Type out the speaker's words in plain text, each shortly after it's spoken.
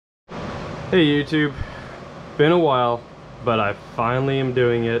Hey YouTube, been a while, but I finally am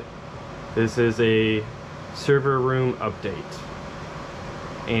doing it. This is a server room update.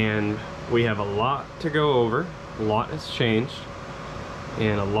 And we have a lot to go over, a lot has changed,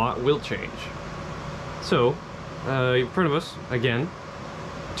 and a lot will change. So, in front of us, again,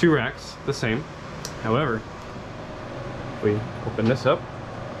 2 racks, the same. However, if we open this up,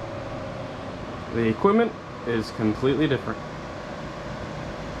 the equipment is completely different.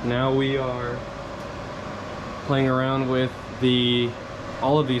 Now we are playing around with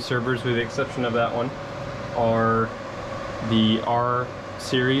all of these servers, with the exception of that one, are the R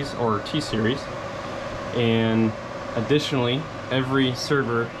series or T series, and additionally every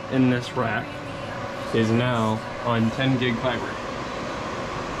server in this rack is now on 10 gig fiber.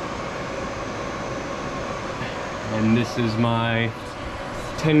 And this is my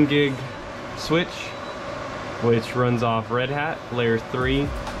 10 gig switch, which runs off Red Hat layer 3,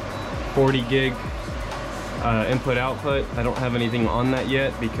 40 gig input output. I don't have anything on that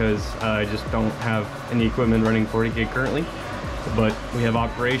yet because I just don't have any equipment running 40 gig currently, but we have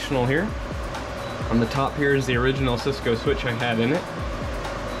operational here. On the top here is the original Cisco switch I had in it,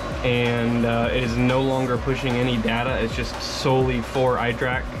 and it is no longer pushing any data. It's just solely for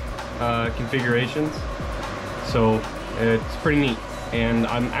iDRAC configurations, so it's pretty neat. And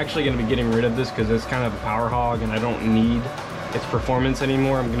I'm actually going to be getting rid of this because it's kind of a power hog and I don't need its performance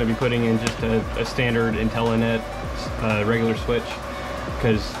anymore. I'm going to be putting in just a standard Intelenet regular switch,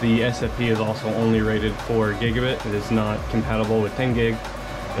 because the SFP is also only rated for gigabit. It is not compatible with 10 gig,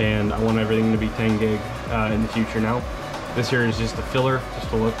 and I want everything to be 10 gig in the future now. This here is just a filler, just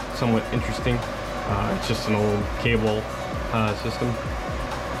to look somewhat interesting. It's just an old cable system,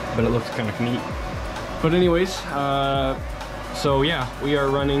 but it looks kind of neat. But anyways, so yeah, we are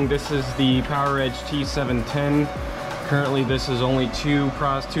running, this is the PowerEdge T710. Currently this is only two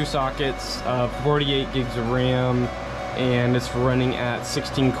sockets, 48 gigs of RAM, and it's running at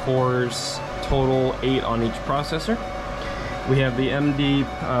 16 cores, total 8 on each processor. We have the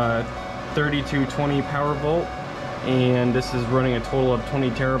MD3220 power volt, and this is running a total of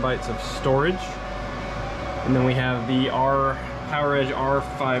 20 terabytes of storage. And then we have the PowerEdge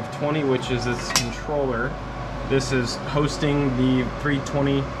R520, which is its controller. This is hosting the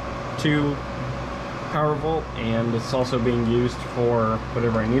 322 power volt, and it's also being used for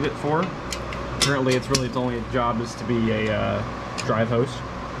whatever I need it for. Currently its only job is to be a drive host.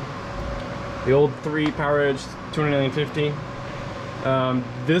 The old 3 PowerEdge 2950,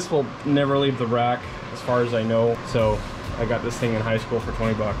 this will never leave the rack as far as I know, so I got this thing in high school for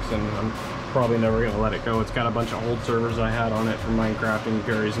 20 bucks and I'm probably never going to let it go. It's got a bunch of old servers I had on it from Minecraft and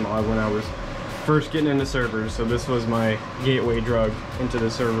Garry's Mod when I was first getting into servers, so this was my gateway drug into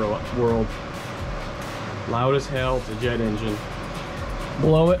the server world. Loud as hell, it's a jet engine.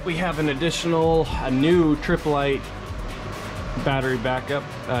 Below it we have a new Triplite battery backup,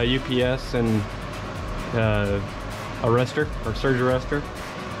 UPS and arrestor, or surge arrestor,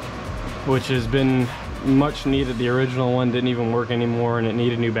 which has been much needed. The original one didn't even work anymore and it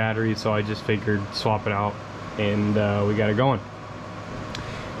needed new batteries, so I just figured swap it out, and we got it going.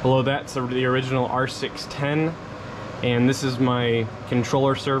 Below that's the original R610, and this is my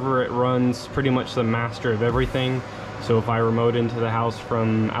controller server. It runs pretty much the master of everything. So if I remote into the house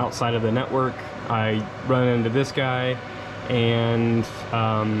from outside of the network, I run into this guy, and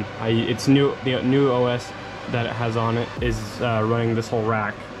the new OS that it has on it is running this whole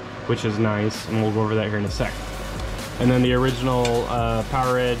rack, which is nice, and we'll go over that here in a sec. And then the original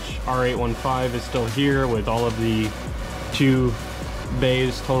PowerEdge R815 is still here with all of the 2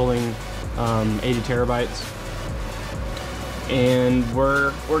 bays totaling 80 terabytes. And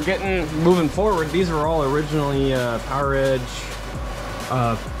we're moving forward. These were all originally PowerEdge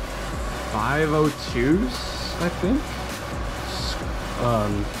 502s, I think.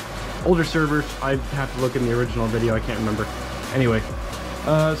 Older servers. I'd have to look in the original video, I can't remember. Anyway,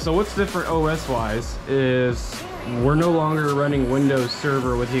 so what's different OS wise is we're no longer running Windows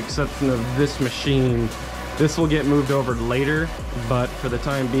Server, with the exception of this machine. This will get moved over later, but for the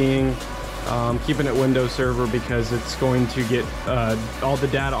time being, keeping it Windows Server because it's going to get all the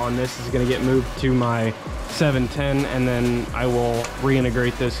data on this is going to get moved to my 710, and then I will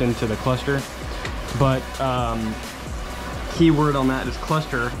reintegrate this into the cluster. But keyword on that is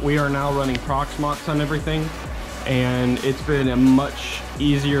cluster. We are now running Proxmox on everything, and it's been a much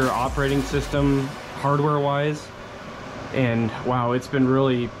easier operating system hardware wise, and wow, it's been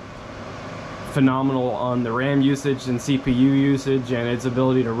really phenomenal on the RAM usage and CPU usage, and its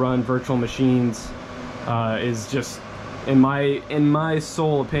ability to run virtual machines is just, in my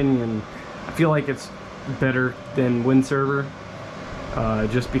sole opinion, I feel like it's better than WinServer.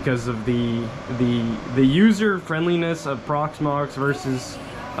 just because of the user friendliness of Proxmox versus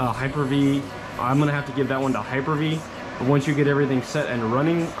Hyper-V. I'm gonna have to give that one to Hyper-V. But once you get everything set and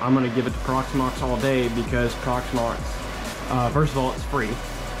running, I'm gonna give it to Proxmox all day, because Proxmox, first of all, it's free,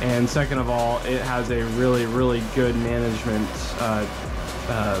 and second of all, it has a really good management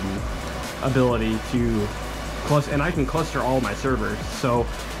ability to cluster, and I can cluster all my servers. So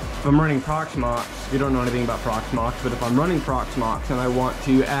if I'm running Proxmox, if you don't know anything about Proxmox, but if I'm running Proxmox and I want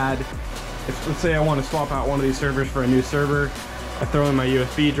to add, let's say I want to swap out one of these servers for a new server, I throw in my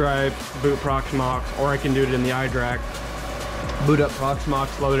USB drive, boot Proxmox, or I can do it in the iDRAC, boot up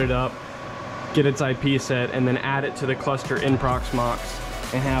Proxmox, load it up, get its IP set, and then add it to the cluster in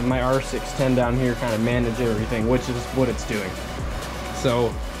Proxmox, and have my R610 down here kind of manage everything, which is what it's doing.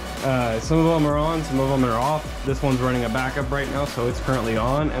 So some of them are on, some of them are off. This one's running a backup right now, so it's currently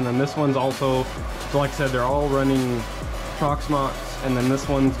on. And then this one's also, so like I said, they're all running Proxmox. And then this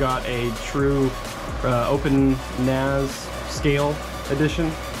one's got a true open NAS scale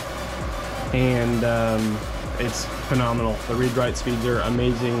edition. And it's phenomenal. The read-write speeds are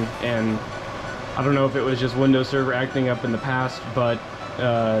amazing. And I don't know if it was just Windows Server acting up in the past, but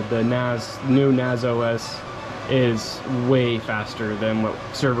the new NAS OS is way faster than what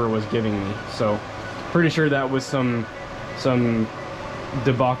server was giving me. So pretty sure that was some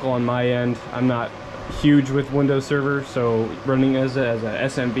debacle on my end. I'm not huge with Windows Server, so running as a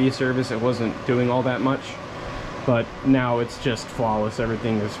SMB service, it wasn't doing all that much. But now it's just flawless.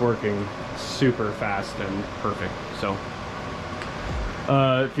 Everything is working super fast and perfect. So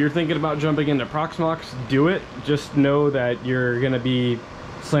if you're thinking about jumping into Proxmox, do it. Just know that you're gonna be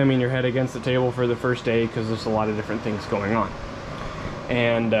slamming your head against the table for the first day, because there's a lot of different things going on.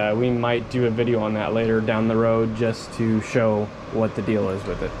 And we might do a video on that later down the road, just to show what the deal is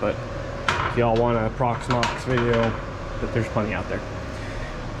with it. But if y'all want a Proxmox video, but there's plenty out there.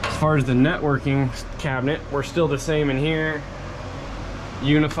 As far as the networking cabinet, we're still the same in here.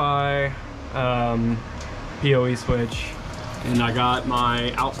 UniFi, PoE switch, and I got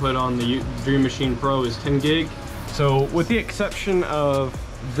my output on the Dream Machine Pro is 10 gig. So with the exception of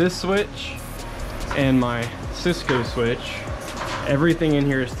this switch and my Cisco switch, everything in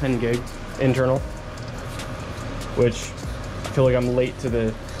here is 10 gig internal, which I feel like I'm late to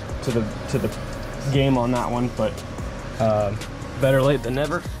the game on that one, but better late than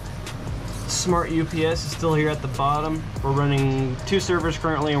never. Smart UPS is still here at the bottom. We're running 2 servers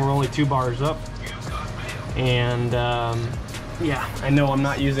currently, and we're only 2 bars up. And yeah, I know I'm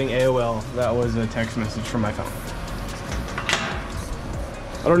not using AOL. That was a text message from my phone.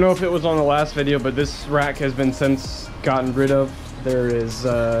 I don't know if it was on the last video, but this rack has been since gotten rid of. There is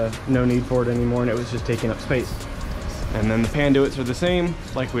no need for it anymore, and it was just taking up space. And then the Panduits are the same,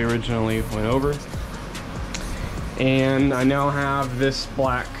 like we originally went over. And I now have this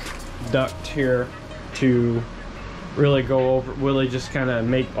black duct here to really go over, really just kind of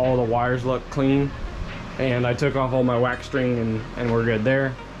make all the wires look clean. And I took off all my wax string, and we're good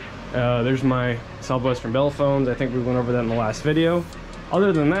there. There's my Southwestern Bell phones. I think we went over that in the last video.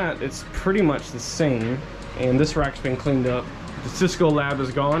 Other than that, it's pretty much the same. And this rack's been cleaned up. The Cisco lab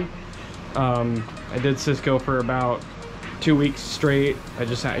is gone. I did Cisco for about 2 weeks straight. I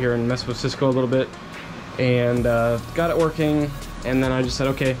just sat here and messed with Cisco a little bit, and got it working. And then I just said,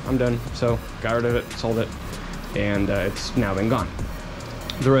 okay, I'm done. So got rid of it, sold it, and it's now been gone.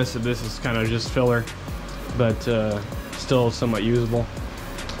 The rest of this is kind of just filler, but still somewhat usable.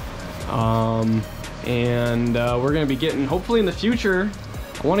 And we're gonna be getting, hopefully in the future,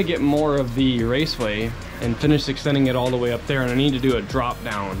 I want to get more of the Raceway and finish extending it all the way up there, and I need to do a drop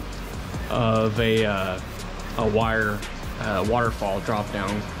down of a wire waterfall drop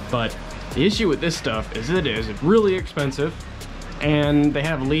down. But the issue with this stuff is it's really expensive, and they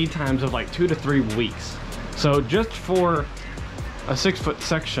have lead times of like 2 to 3 weeks. So just for a 6-foot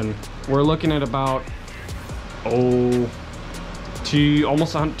section, we're looking at about almost $200,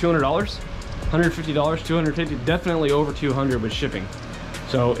 $150, $250, definitely over $200 with shipping.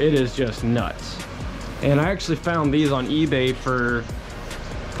 So it is just nuts. And I actually found these on eBay for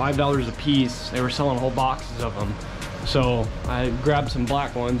 $5 a piece. They were selling whole boxes of them. So I grabbed some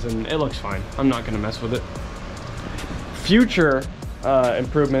black ones, and it looks fine. I'm not gonna mess with it. Future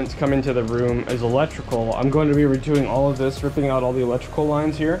improvements coming to the room is electrical. I'm going to be redoing all of this, ripping out all the electrical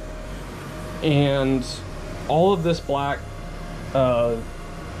lines here. And all of this black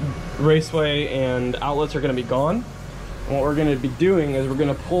Raceway and outlets are gonna be gone. And what we're gonna be doing is we're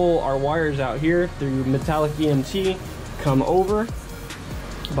gonna pull our wires out here through metallic EMT, come over,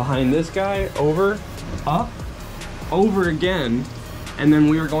 behind this guy, over, up, over again, and then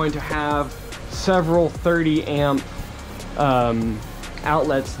we are going to have several 30 amp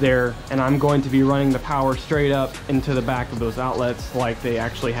outlets there, and I'm going to be running the power straight up into the back of those outlets like they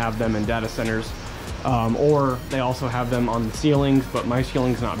actually have them in data centers. Or they also have them on the ceilings, but my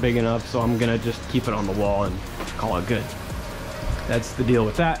ceiling's not big enough, so I'm gonna just keep it on the wall and call it good. That's the deal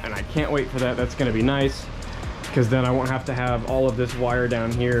with that, and I can't wait for that. That's gonna be nice, because then I won't have to have all of this wire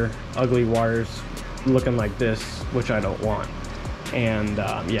down here, ugly wires looking like this, which I don't want. And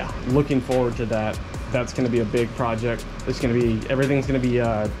yeah, looking forward to that. That's gonna be a big project. It's gonna be, everything's gonna be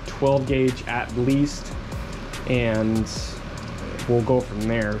 12 gauge at least, and we'll go from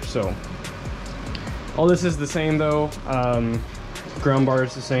there. So all this is the same though. Ground bar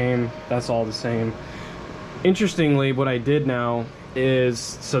is the same. That's all the same. Interestingly, what I did now is,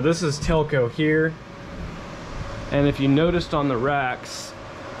 so this is Telco here, and if you noticed on the racks,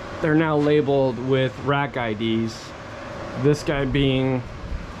 they're now labeled with rack IDs. This guy being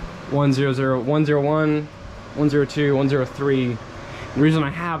 100, 101, 102, 103. The reason I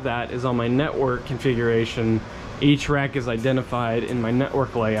have that is on my network configuration, each rack is identified in my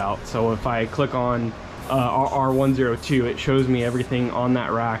network layout. So if I click on R102, it shows me everything on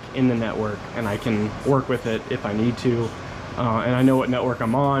that rack in the network, and I can work with it if I need to. And I know what network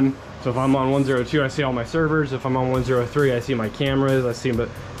I'm on. So if I'm on 102, I see all my servers. If I'm on 103, I see my cameras, I see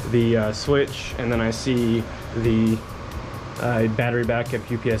the switch, and then I see the battery backup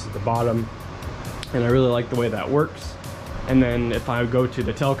UPS at the bottom. And I really like the way that works. And then if I go to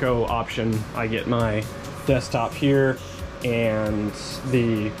the telco option, I get my desktop here and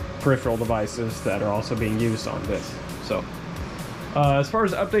the peripheral devices that are also being used on this. So as far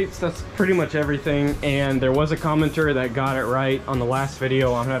as updates, that's pretty much everything. And there was a commenter that got it right on the last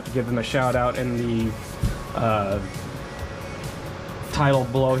video. I'm gonna have to give them a shout out in the title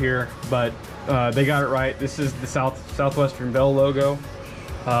below here, but they got it right. This is the Southwestern Bell logo.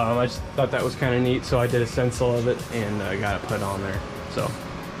 I just thought that was kind of neat, so I did a stencil of it and got it put on there. So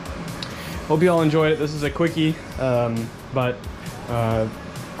hope you all enjoyed it. This is a quickie, but I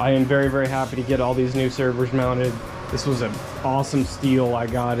am very, very happy to get all these new servers mounted. This was an awesome steal I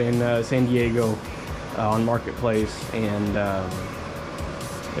got in San Diego on Marketplace, and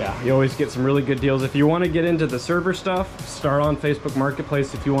yeah, you always get some really good deals. If you want to get into the server stuff, start on Facebook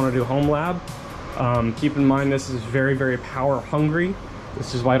Marketplace if you want to do home lab. Keep in mind this is very, very power hungry.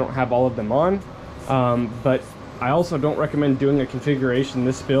 This is why I don't have all of them on. But I also don't recommend doing a configuration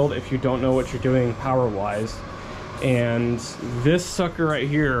this build if you don't know what you're doing power wise. And this sucker right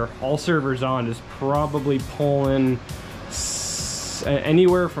here, all servers on, is probably pulling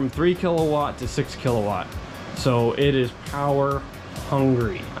anywhere from 3 kilowatt to 6 kilowatt. So it is power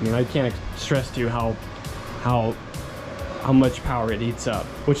hungry. I mean, I can't stress to you how much power it eats up,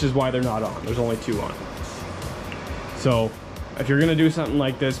 which is why they're not on. There's only 2 on. So if you're gonna do something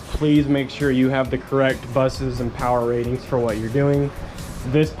like this, please make sure you have the correct buses and power ratings for what you're doing.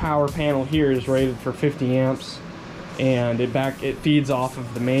 This power panel here is rated for 50 amps, and it feeds off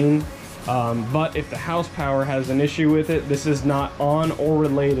of the main. But if the house power has an issue with it, this is not on or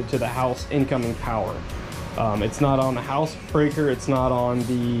related to the house incoming power. It's not on the house breaker. It's not on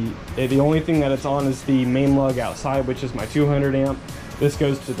the only thing that it's on is the main lug outside, which is my 200 amp. This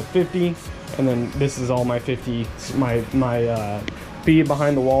goes to the 50, and then this is all my 50. My feed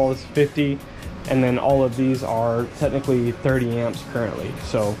behind the wall is 50, and then all of these are technically 30 amps currently.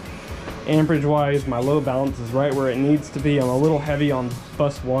 So amperage wise, my load balance is right where it needs to be. I'm a little heavy on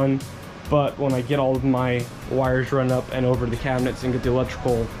bus 1, but when I get all of my wires run up and over the cabinets and get the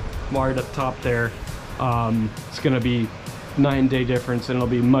electrical wired up top there, it's gonna be night and day difference, and it'll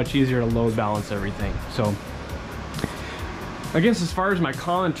be much easier to load balance everything. So I guess as far as my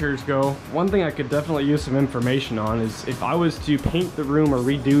commenters go, one thing I could definitely use some information on is if I was to paint the room or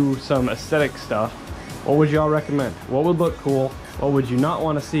redo some aesthetic stuff, what would y'all recommend? What would look cool? What would you not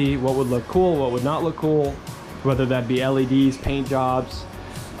want to see? What would look cool? What would not look cool? Whether that be LEDs, paint jobs.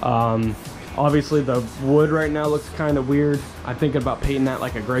 Obviously the wood right now looks kind of weird. I'm thinking about painting that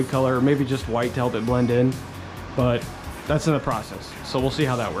like a gray color, or maybe just white to help it blend in. But that's in the process, so we'll see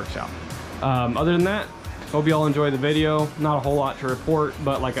how that works out. Other than that, hope you all enjoyed the video. Not a whole lot to report,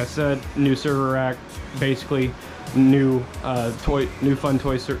 but like I said, new server rack, basically new fun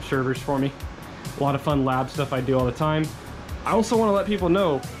toy servers for me. A lot of fun lab stuff I do all the time. I also want to let people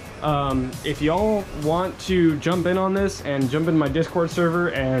know, if y'all want to jump in on this and jump in my Discord server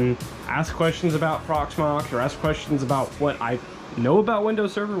and ask questions about Proxmox or ask questions about what I know about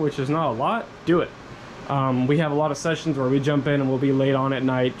Windows Server, which is not a lot, do it. We have a lot of sessions where we jump in and we'll be late on at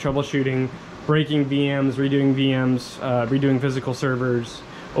night, troubleshooting, breaking VMs, redoing VMs, redoing physical servers,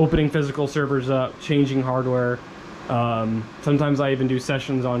 opening physical servers up, changing hardware. Sometimes I even do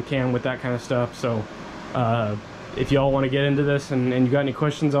sessions on cam with that kind of stuff. So if y'all want to get into this and you got any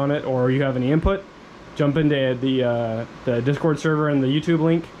questions on it, or you have any input, jump into the Discord server and the YouTube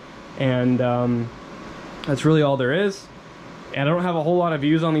link, and that's really all there is. And I don't have a whole lot of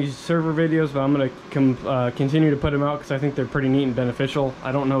views on these server videos, but I'm going to continue to put them out because I think they're pretty neat and beneficial.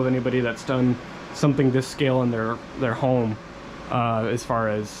 I don't know of anybody that's done something this scale in their home as far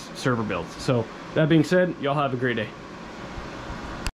as server builds. So that being said, y'all have a great day.